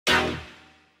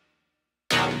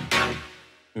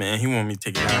Man, he want me to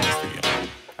take it down in the studio.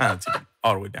 I have to take it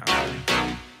all the way down.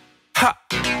 Ha!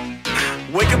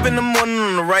 Wake up in the morning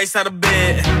on the right side of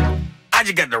bed. I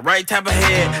just got the right type of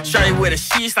head. Shawty with the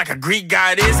sheets like a Greek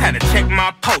goddess. Had to check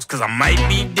my pulse cause I might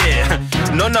be dead.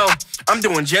 No, I'm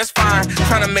doing just fine.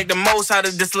 Trying to make the most out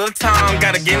of this little time.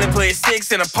 Got a game to play at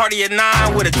 6 and a party at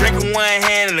 9. With a drink in one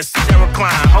hand and a seat that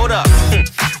recline. Hold up,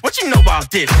 what you know about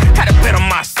this? Had to bet on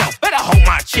myself, better hold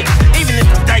my chick. Even if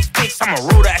the dice fix, I'ma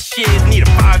roll that shit. Need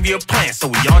a 5-year plan so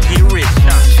we all get rich.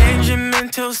 Changing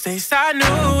mental states, I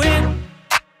knew it.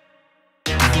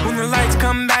 When the lights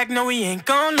come back, no, we ain't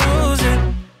gon' lose it.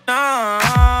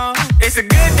 No, it's a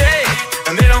good day,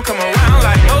 and they don't come around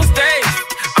like most days.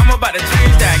 I'm about to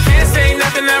change that. Can't say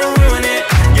nothing that'll ruin it.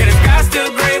 Yeah, the sky's still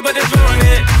gray, but it's ruin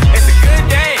it. It's a good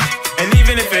day, and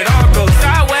even if it all goes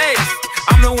sideways,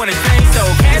 I'm the one to change, so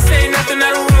can't say nothing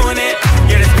that'll ruin it.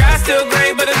 Yeah, the sky's still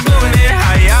gray, but it's ruin it.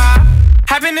 Hiya.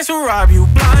 Happiness will rob you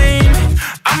blind.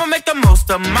 I'ma make the most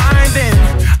of mine, then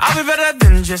I'll be better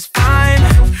than just fine.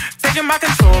 Taking my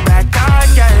control back, I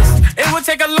guess. It would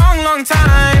take a long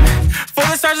time for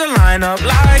the stars to line up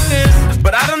like this.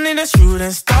 But I don't need a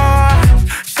shooting star.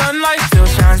 Sunlight still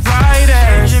shines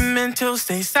brightest. Changing mental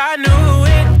states, I knew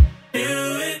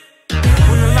it.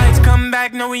 When the lights come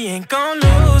back, no, we ain't gon'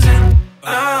 lose it.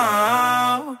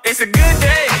 No, it's a good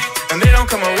day, and they don't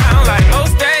come around like